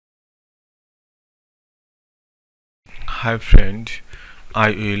Hi friend,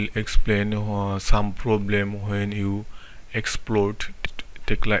 I will explain some problem when you export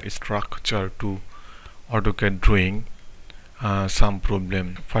Tekla structure to AutoCAD drawing. Some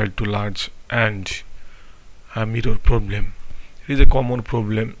problem, file too large and a mirror problem. It is a common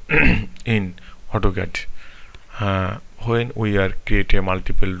problem in AutoCAD. When we are create a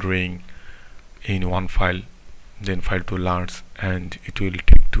multiple drawing in one file, then file too large and it will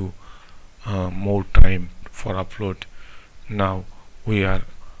take to more time for upload. Now we are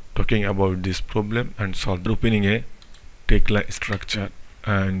talking about this problem and solve. Opening a Tekla structure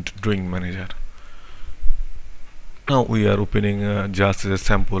and drawing manager. Now we are opening just as a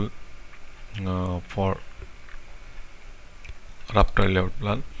sample for Raptor layout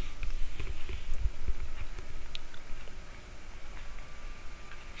plan.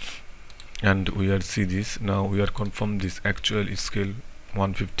 And we are see this. Now we are confirm this actual scale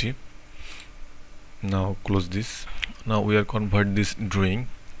 150. Now close this. Now we are convert this drawing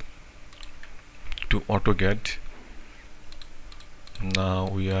to AutoCAD. Now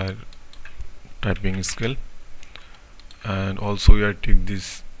we are typing scale, and also we are take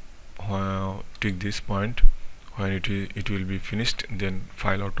this point. When it will be finished, then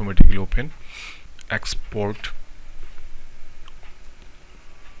file automatically open, export.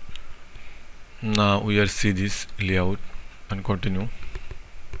 Now we are see this layout and continue.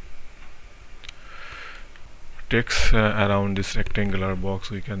 Text around this rectangular box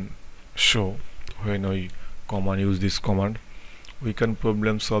we can show. When we use this command, we can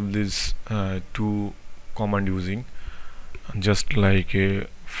problem solve this two command using just like a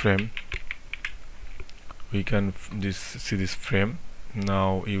frame. We can see this frame.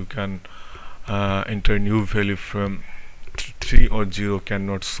 Now you can enter new value from 3 or 0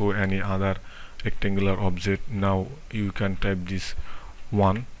 cannot show any other rectangular object. Now you can type this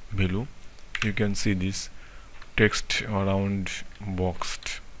 1 value. You can see this text around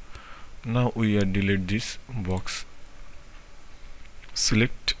boxed. Now we are delete this box,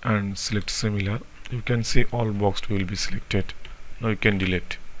 select and select similar. You can see all boxed will be selected. Now you can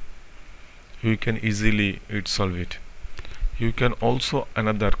delete. You can easily solve it. You can also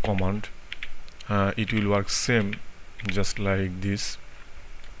another command, it will work same just like this.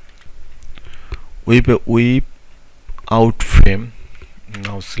 Whip out frame.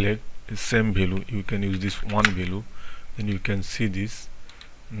 Now select same value. You can use this 1 value, then you can see this.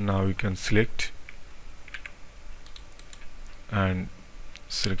 Now you can select and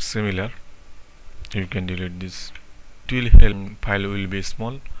select similar. You can delete this. It will help. File will be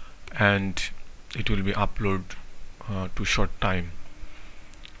small and it will be upload to short time.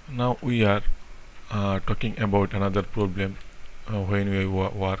 Now we are talking about another problem when we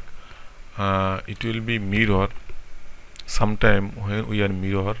work. It will be mirror. Sometime when we are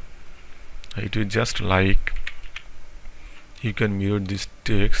mirror, it will just like you can mirror this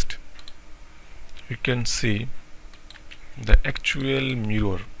text. You can see the actual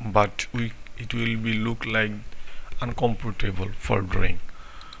mirror, but it will be look like uncomfortable for drawing.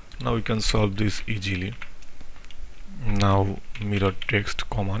 Now we can solve this easily. Now mirror text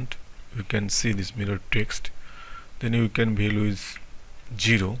command, you can see this mirror text, then you can value is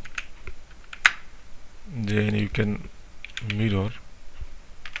 0, then you can mirror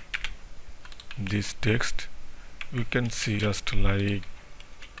this text. You can see just like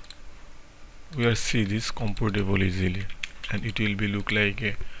we are see this comfortable easily, and it will be look like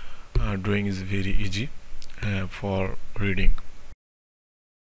a drawing is very easy for reading.